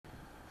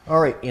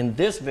Alright, in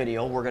this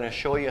video we're going to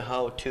show you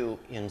how to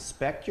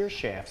inspect your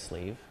shaft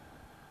sleeve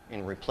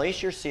and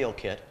replace your seal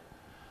kit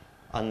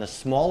on the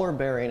smaller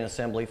bearing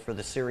assembly for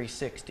the Series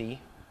 60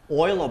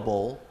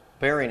 oilable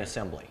bearing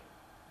assembly.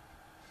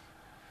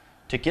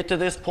 To get to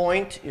this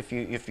point, if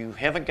you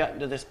haven't gotten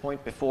to this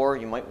point before,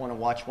 you might want to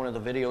watch one of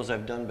the videos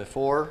I've done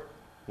before.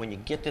 When you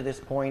get to this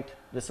point,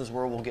 this is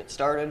where we'll get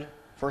started.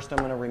 First I'm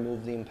going to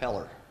remove the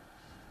impeller.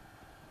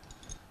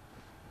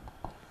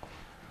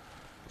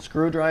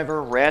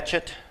 Screwdriver,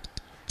 ratchet.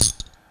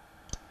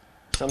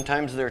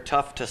 Sometimes they're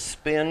tough to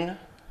spin,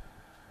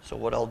 so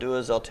what I'll do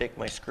is I'll take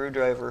my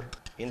screwdriver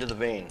into the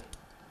vane.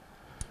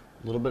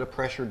 A little bit of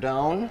pressure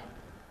down.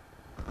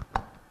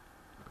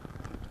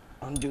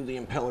 Undo the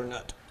impeller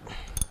nut.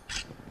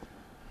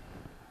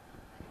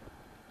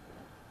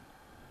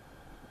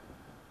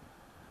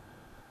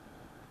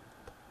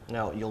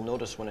 Now you'll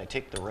notice when I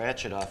take the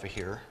ratchet off of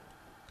here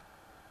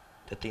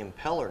that the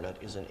impeller nut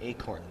is an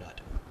acorn nut.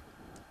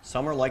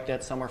 Some are like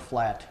that, some are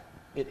flat.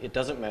 It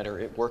doesn't matter,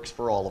 it works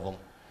for all of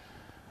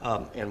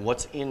them. And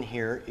what's in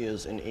here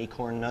is an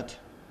acorn nut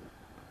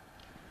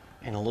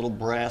and a little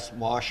brass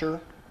washer.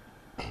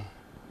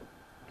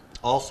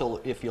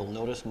 Also, if you'll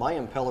notice, my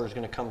impeller is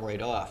going to come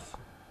right off.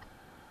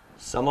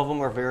 Some of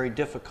them are very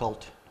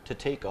difficult to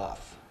take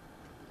off.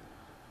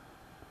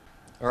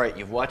 All right,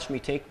 you've watched me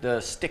take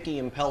the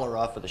sticky impeller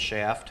off of the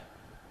shaft.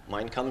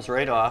 Mine comes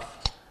right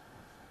off.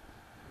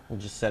 We'll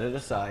just set it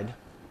aside.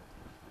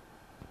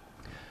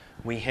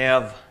 We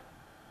have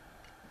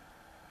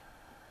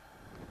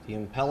the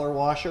impeller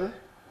washer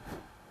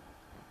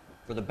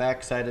for the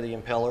back side of the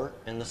impeller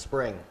and the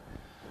spring.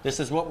 This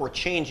is what we're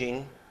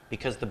changing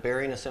because the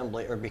bearing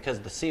assembly, or because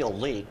the seal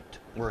leaked,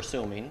 we're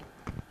assuming.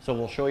 So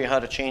we'll show you how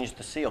to change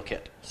the seal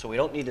kit. So we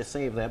don't need to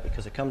save that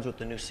because it comes with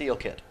the new seal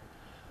kit.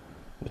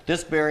 With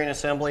this bearing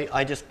assembly,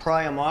 I just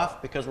pry them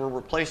off because we're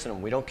replacing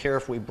them. We don't care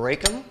if we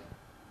break them.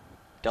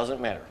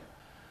 Doesn't matter.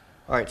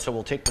 All right, so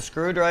we'll take the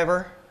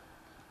screwdriver,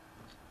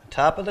 the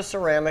top of the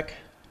ceramic,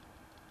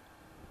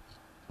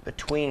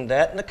 between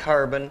that and the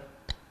carbon,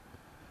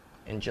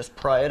 and just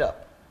pry it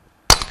up.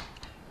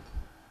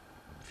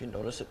 If you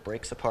notice, it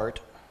breaks apart.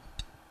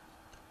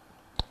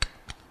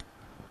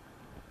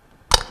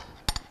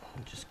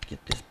 Just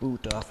get this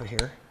boot off of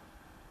here.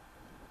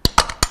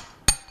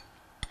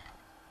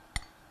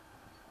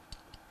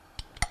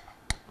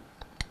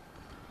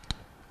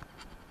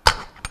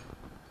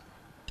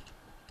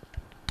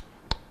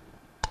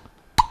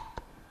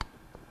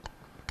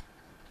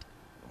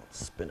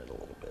 Let's spin it a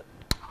little bit.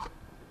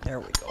 There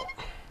we go.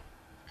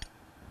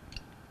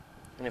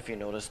 And if you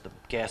notice, the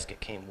gasket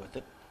came with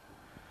it.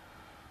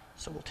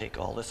 So we'll take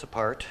all this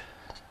apart.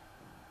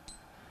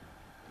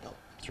 Now,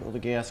 throw the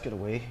gasket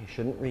away. You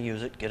shouldn't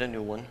reuse it. Get a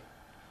new one.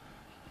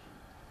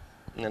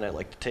 And then I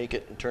like to take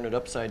it and turn it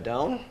upside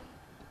down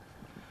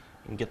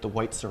and get the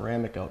white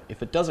ceramic out.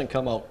 If it doesn't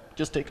come out,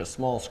 just take a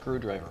small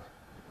screwdriver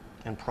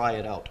and pry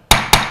it out.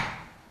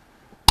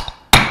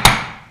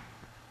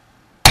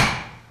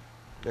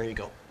 There you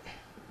go.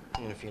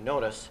 And if you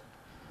notice,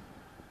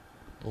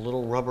 the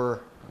little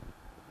rubber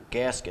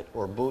gasket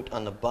or boot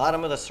on the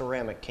bottom of the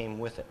ceramic came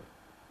with it.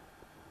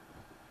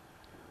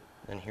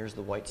 And here's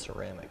the white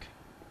ceramic.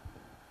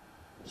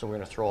 So we're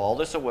going to throw all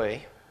this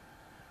away,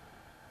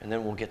 and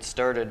then we'll get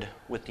started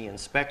with the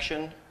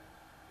inspection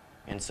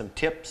and some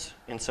tips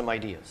and some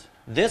ideas.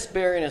 This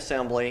bearing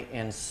assembly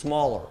and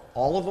smaller,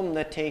 all of them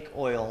that take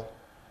oil,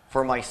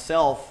 for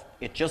myself,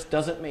 it just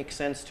doesn't make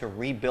sense to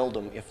rebuild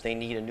them if they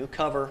need a new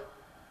cover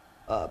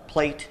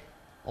plate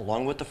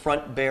along with the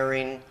front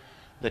bearing.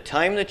 The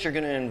time that you're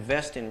going to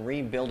invest in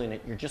rebuilding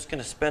it, you're just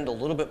going to spend a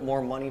little bit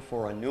more money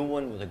for a new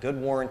one with a good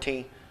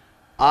warranty.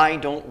 I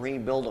don't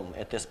rebuild them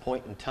at this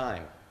point in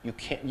time. You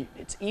can't.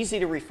 It's easy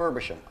to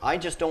refurbish them. I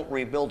just don't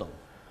rebuild them.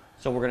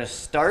 So we're going to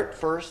start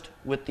first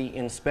with the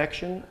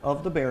inspection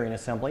of the bearing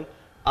assembly.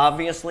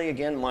 Obviously,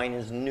 again, mine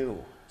is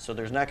new, so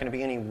there's not going to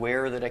be any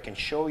wear that I can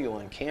show you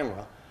on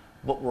camera,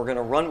 but we're going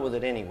to run with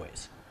it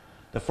anyways.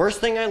 The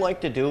first thing I like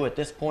to do at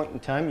this point in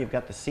time, you've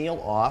got the seal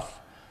off.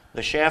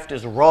 The shaft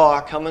is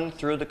raw coming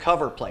through the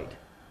cover plate.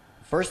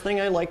 First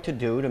thing I like to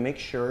do to make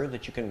sure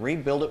that you can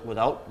rebuild it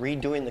without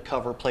redoing the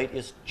cover plate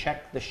is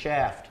check the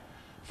shaft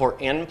for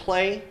end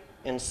play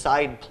and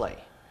side play.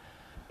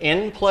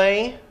 End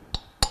play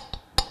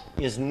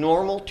is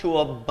normal to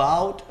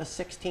about a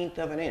 1/16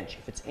 of an inch.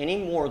 If it's any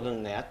more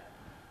than that,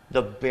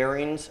 the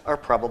bearings are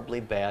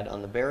probably bad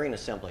on the bearing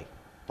assembly.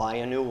 Buy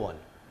a new one.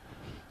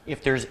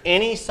 If there's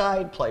any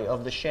side play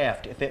of the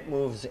shaft, if it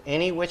moves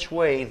any which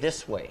way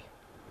this way,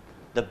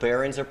 the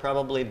bearings are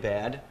probably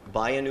bad.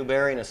 Buy a new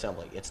bearing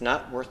assembly. It's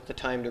not worth the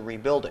time to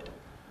rebuild it.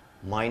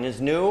 Mine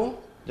is new,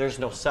 there's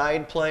no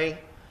side play,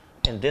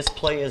 and this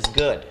play is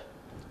good.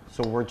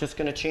 So we're just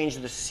going to change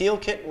the seal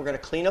kit, we're going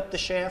to clean up the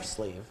shaft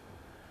sleeve,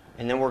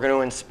 and then we're going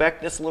to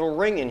inspect this little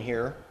ring in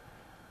here.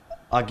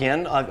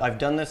 Again, I've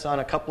done this on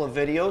a couple of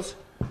videos.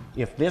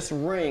 If this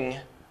ring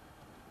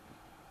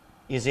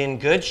is in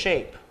good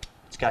shape,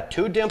 it's got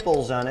 2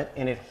 dimples on it,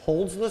 and it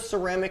holds the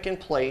ceramic in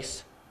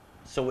place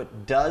so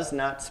it does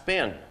not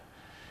spin.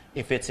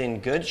 If it's in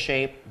good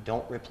shape,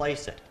 don't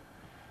replace it.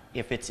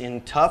 If it's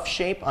in tough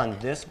shape on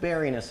this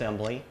bearing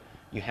assembly,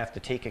 you have to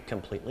take it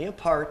completely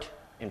apart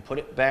and put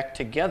it back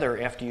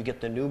together after you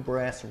get the new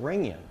brass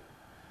ring in.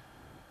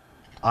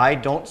 I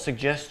don't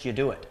suggest you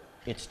do it.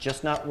 It's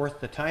just not worth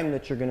the time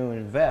that you're going to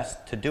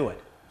invest to do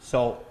it.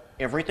 So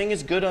everything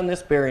is good on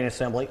this bearing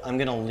assembly. I'm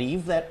going to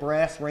leave that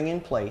brass ring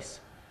in place.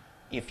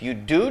 If you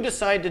do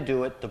decide to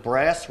do it, the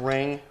brass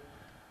ring,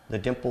 the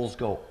dimples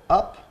go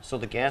up so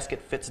the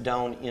gasket fits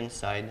down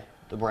inside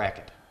the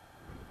bracket.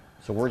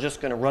 So we're just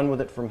going to run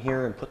with it from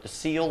here and put the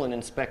seal and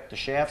inspect the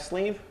shaft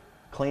sleeve,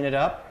 clean it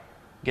up,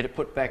 get it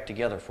put back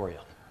together for you.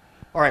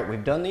 All right,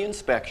 we've done the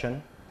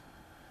inspection.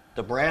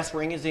 The brass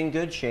ring is in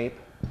good shape.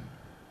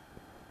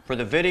 For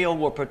the video,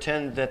 we'll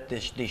pretend that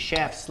the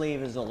shaft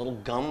sleeve is a little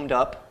gummed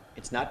up.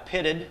 It's not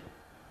pitted.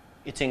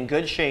 It's in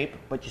good shape,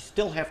 but you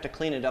still have to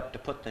clean it up to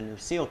put the new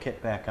seal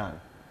kit back on.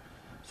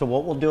 So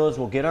what we'll do is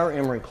we'll get our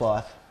emery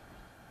cloth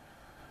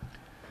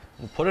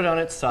and put it on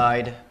its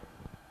side.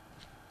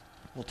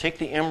 We'll take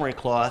the emery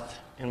cloth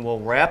and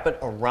we'll wrap it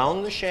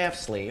around the shaft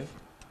sleeve.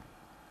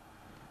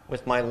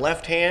 With my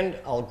left hand,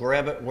 I'll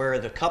grab it where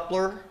the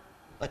coupler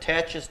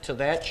attaches to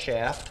that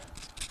shaft.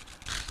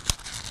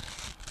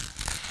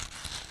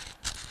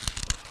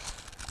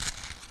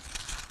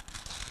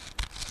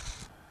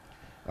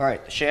 All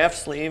right, the shaft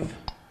sleeve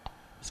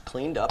is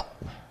cleaned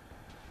up.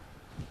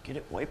 Get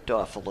it wiped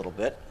off a little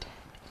bit.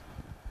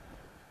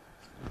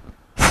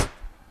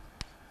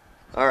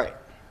 All right,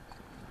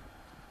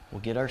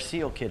 we'll get our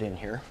seal kit in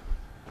here.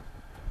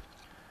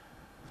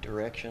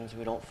 Directions,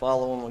 we don't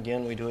follow them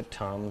again, we do it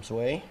Tom's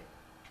way.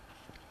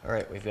 All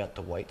right, we've got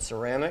the white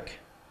ceramic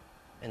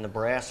and the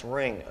brass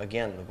ring.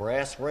 Again, the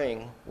brass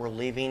ring we're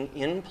leaving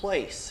in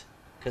place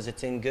because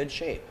it's in good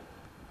shape.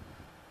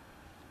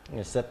 I'm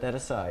going to set that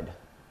aside.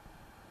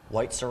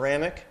 White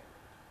ceramic,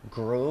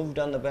 grooved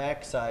on the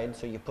back side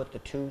so you put the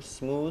two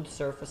smooth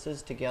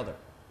surfaces together.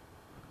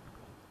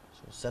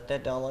 So we'll set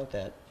that down like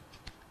that.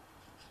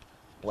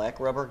 Black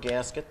rubber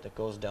gasket that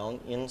goes down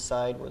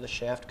inside where the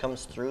shaft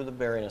comes through the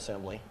bearing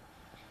assembly.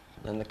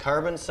 Then the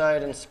carbon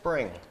side and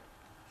spring.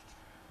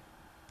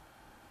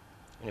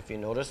 And if you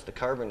notice, the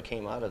carbon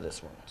came out of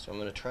this one. So I'm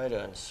going to try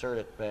to insert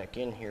it back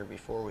in here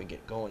before we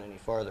get going any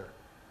farther.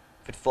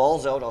 If it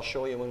falls out, I'll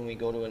show you when we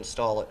go to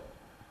install it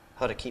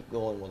how to keep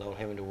going without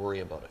having to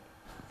worry about it.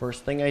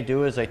 First thing I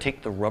do is I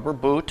take the rubber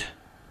boot,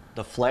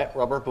 the flat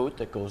rubber boot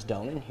that goes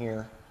down in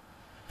here.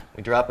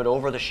 We drop it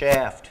over the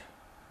shaft.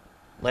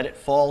 Let it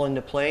fall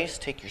into place.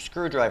 Take your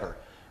screwdriver.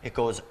 It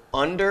goes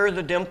under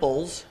the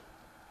dimples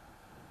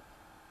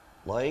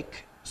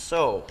like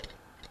so.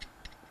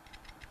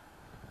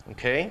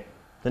 Okay?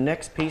 The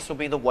next piece will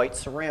be the white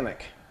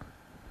ceramic.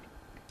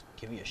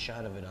 Give you a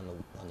shot of it on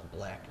the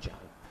black, John.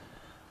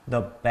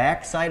 The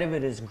back side of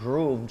it is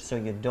grooved so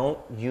you don't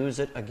use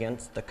it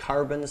against the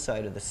carbon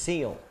side of the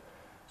seal.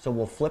 So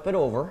we'll flip it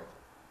over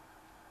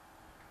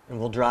and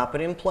we'll drop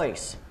it in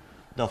place.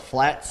 The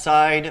flat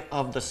side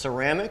of the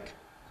ceramic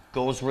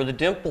goes where the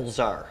dimples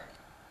are,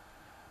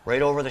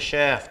 right over the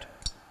shaft.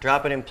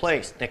 Drop it in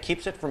place. That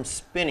keeps it from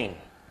spinning.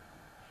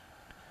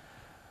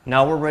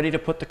 Now we're ready to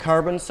put the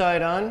carbon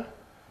side on.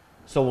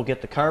 So we'll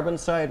get the carbon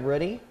side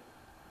ready,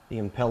 the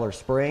impeller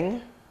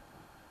spring,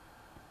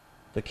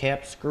 the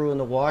cap screw in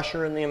the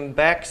washer, and the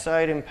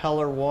backside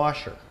impeller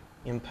washer.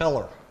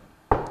 Impeller.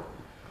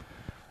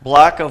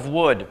 Block of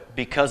wood,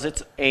 because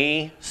it's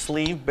a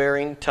sleeve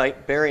bearing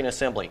type bearing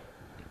assembly.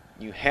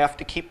 You have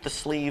to keep the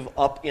sleeve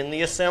up in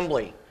the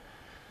assembly.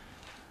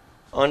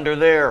 Under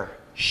there,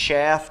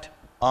 shaft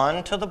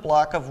onto the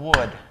block of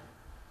wood,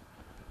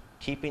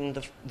 keeping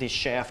the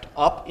shaft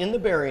up in the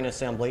bearing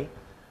assembly,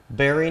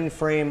 bearing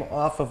frame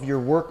off of your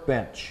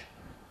workbench.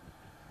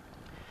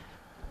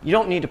 You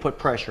don't need to put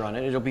pressure on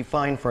it. It'll be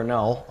fine for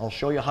now. I'll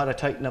show you how to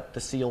tighten up the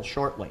seal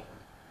shortly.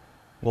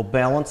 We'll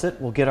balance it.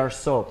 We'll get our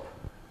soap.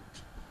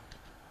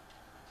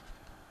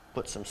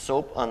 Put some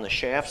soap on the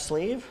shaft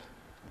sleeve.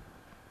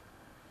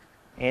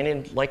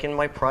 And like in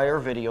my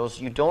prior videos,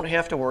 you don't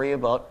have to worry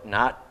about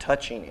not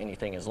touching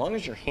anything. As long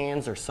as your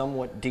hands are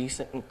somewhat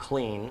decent and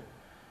clean,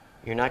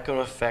 you're not going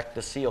to affect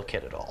the seal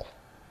kit at all.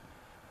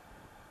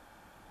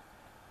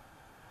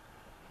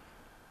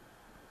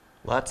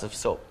 Lots of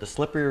soap. The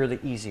slipperier,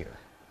 the easier.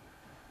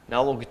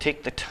 Now we'll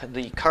take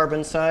the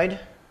carbon side,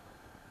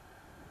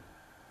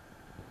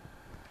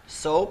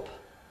 soap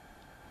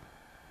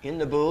in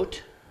the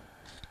boot,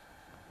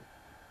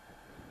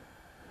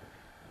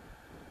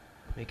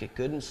 make it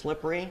good and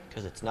slippery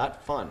because it's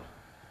not fun.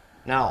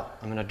 Now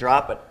I'm going to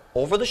drop it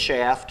over the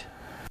shaft.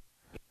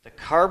 If the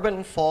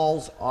carbon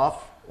falls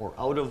off or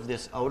out of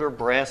this outer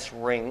brass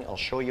ring, I'll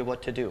show you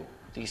what to do.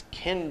 These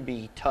can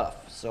be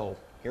tough, so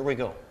here we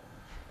go.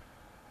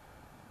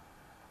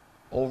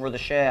 Over the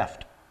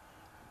shaft.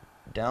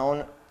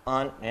 Down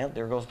on, and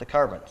there goes the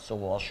carbon.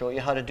 So I'll show you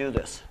how to do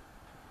this.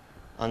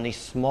 On these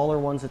smaller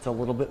ones, it's a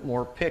little bit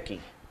more picky.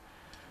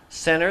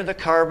 Center the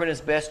carbon as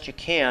best you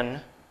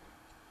can.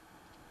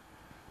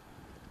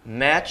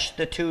 Match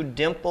the two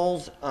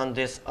dimples on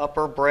this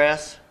upper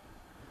brass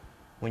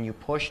When you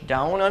push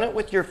down on it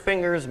with your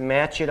fingers,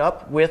 match it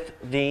up with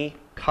the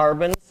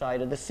carbon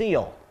side of the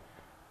seal.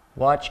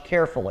 Watch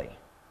carefully.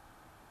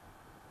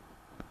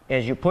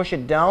 As you push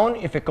it down,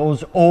 if it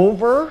goes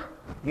over,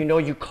 you know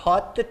you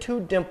caught the two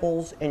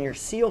dimples and your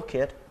seal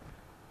kit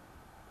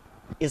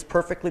is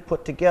perfectly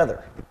put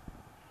together.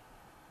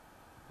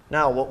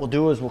 Now what we'll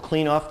do is we'll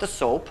clean off the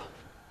soap.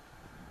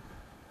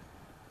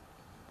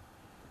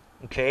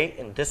 Okay,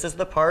 and this is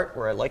the part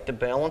where I like to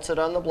balance it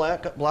on the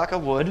block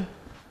of wood.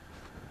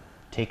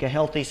 Take a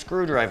healthy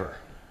screwdriver.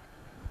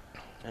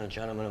 Now,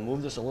 John, I'm going to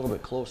move this a little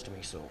bit close to me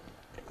so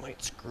it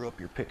might screw up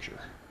your picture.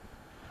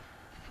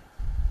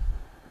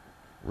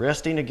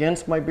 Resting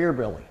against my beer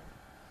belly.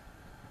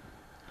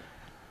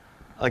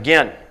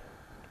 Again,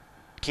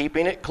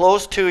 keeping it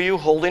close to you,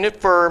 holding it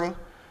firm.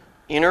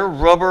 Inner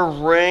rubber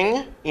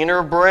ring,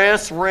 inner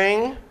brass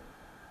ring,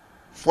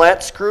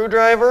 flat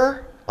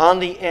screwdriver on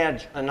the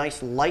edge, a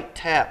nice light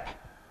tap.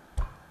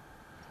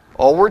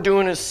 All we're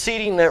doing is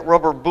seating that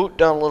rubber boot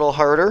down a little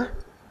harder,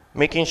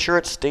 making sure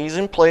it stays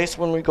in place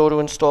when we go to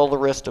install the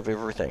rest of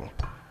everything.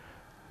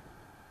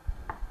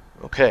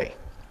 Okay.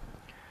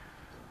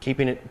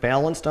 Keeping it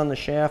balanced on the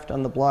shaft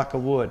on the block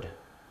of wood.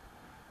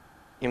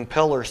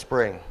 Impeller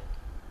spring.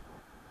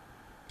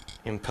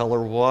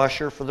 Impeller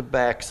washer for the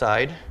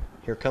backside.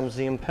 Here comes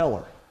the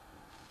impeller.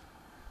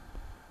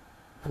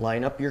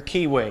 Line up your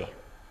keyway.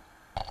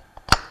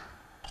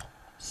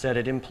 Set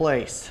it in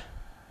place.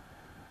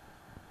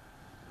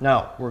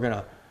 Now, we're going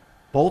to,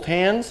 both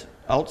hands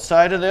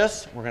outside of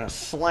this, we're going to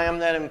slam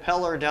that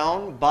impeller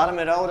down, bottom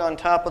it out on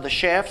top of the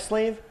shaft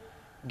sleeve,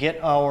 get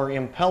our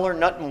impeller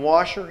nut and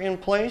washer in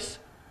place.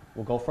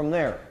 We'll go from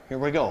there. Here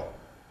we go.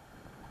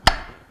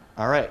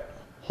 All right,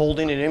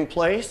 holding it in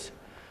place,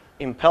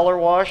 impeller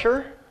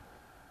washer,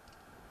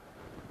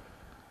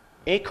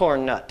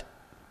 acorn nut,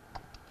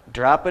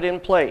 drop it in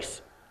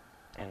place,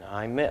 and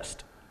I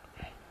missed.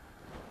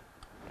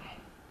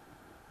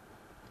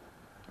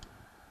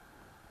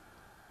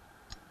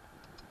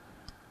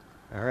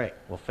 All right,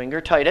 we'll finger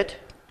tight it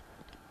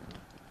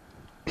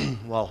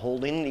while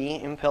holding the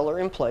impeller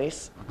in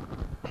place.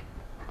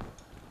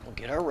 We'll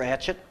get our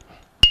ratchet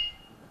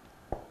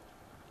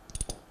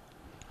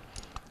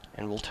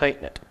and we'll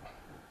tighten it.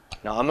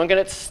 Now I'm going to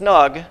get it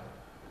snug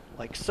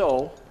like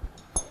so.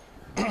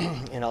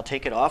 And I'll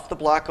take it off the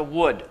block of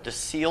wood. The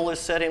seal is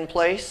set in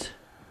place.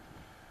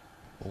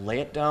 We'll lay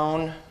it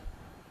down.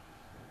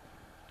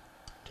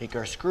 Take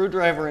our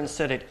screwdriver and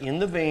set it in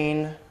the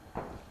vane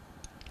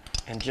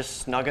and just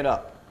snug it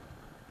up.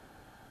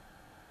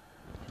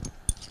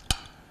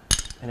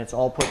 And it's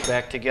all put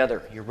back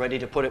together. You're ready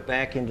to put it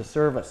back into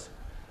service.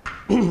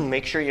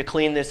 Make sure you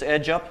clean this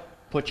edge up.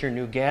 Put your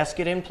new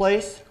gasket in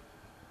place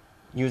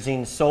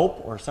using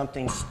soap or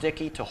something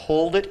sticky to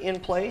hold it in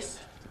place.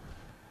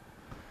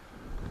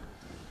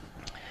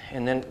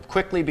 And then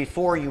quickly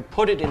before you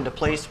put it into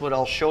place, what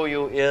I'll show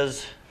you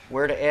is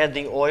where to add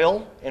the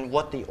oil and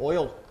what the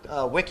oil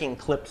wicking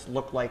clips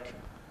look like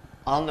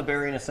on the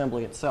bearing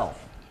assembly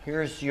itself.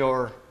 Here's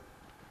your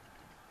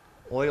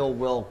oil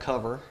well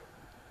cover.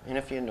 And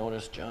if you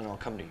notice, John, I'll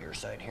come to your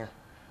side here.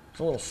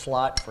 There's a little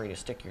slot for you to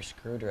stick your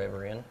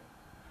screwdriver in.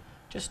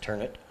 Just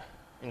turn it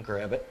and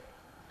grab it.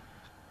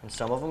 And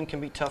some of them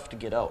can be tough to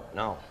get out.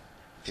 Now,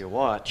 if you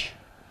watch,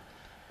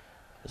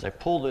 as I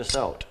pull this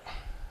out,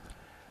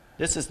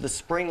 this is the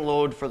spring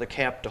load for the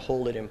cap to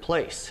hold it in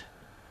place.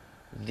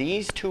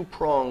 These two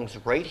prongs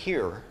right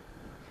here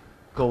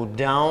go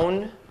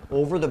down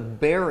over the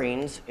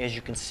bearings, as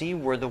you can see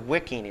where the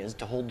wicking is,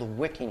 to hold the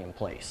wicking in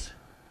place.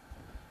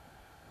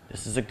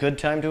 This is a good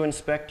time to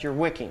inspect your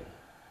wicking.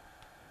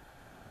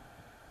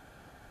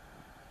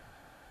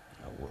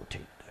 I'll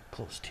rotate that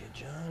close to you,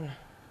 John.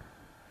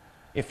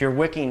 If your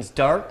wicking's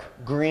dark,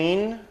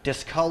 green,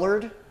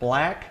 discolored,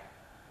 black,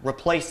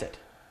 replace it.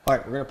 All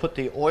right, we're going to put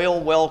the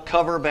oil well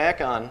cover back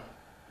on.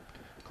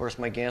 Of course,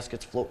 my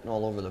gasket's floating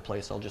all over the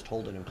place. I'll just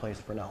hold it in place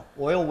for now.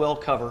 Oil well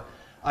cover.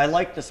 I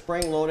like the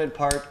spring-loaded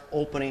part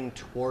opening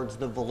towards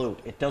the volute.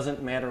 It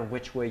doesn't matter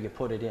which way you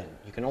put it in.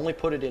 You can only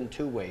put it in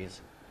two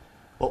ways.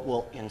 But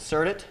we'll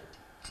insert it,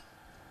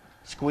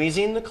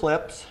 squeezing the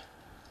clips,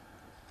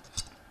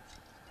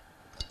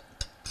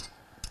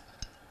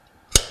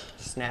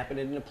 snapping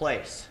it into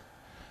place.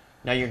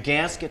 Now your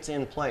gasket's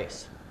in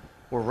place.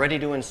 We're ready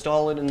to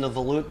install it in the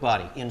volute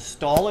body.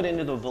 Install it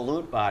into the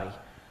volute body.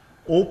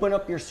 Open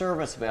up your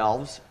service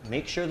valves.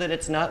 Make sure that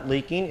it's not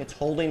leaking. It's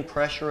holding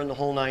pressure in the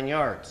whole 9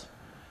 yards.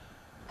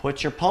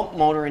 Put your pump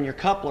motor and your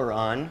coupler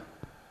on.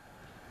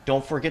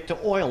 Don't forget to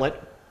oil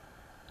it.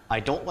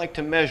 I don't like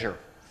to measure.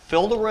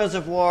 Fill the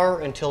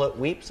reservoir until it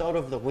weeps out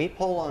of the weep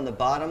hole on the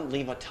bottom.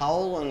 Leave a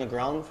towel on the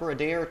ground for a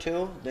day or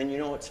two. Then you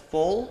know it's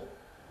full.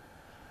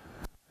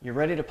 You're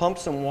ready to pump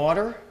some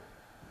water,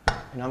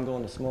 and I'm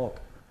going to smoke.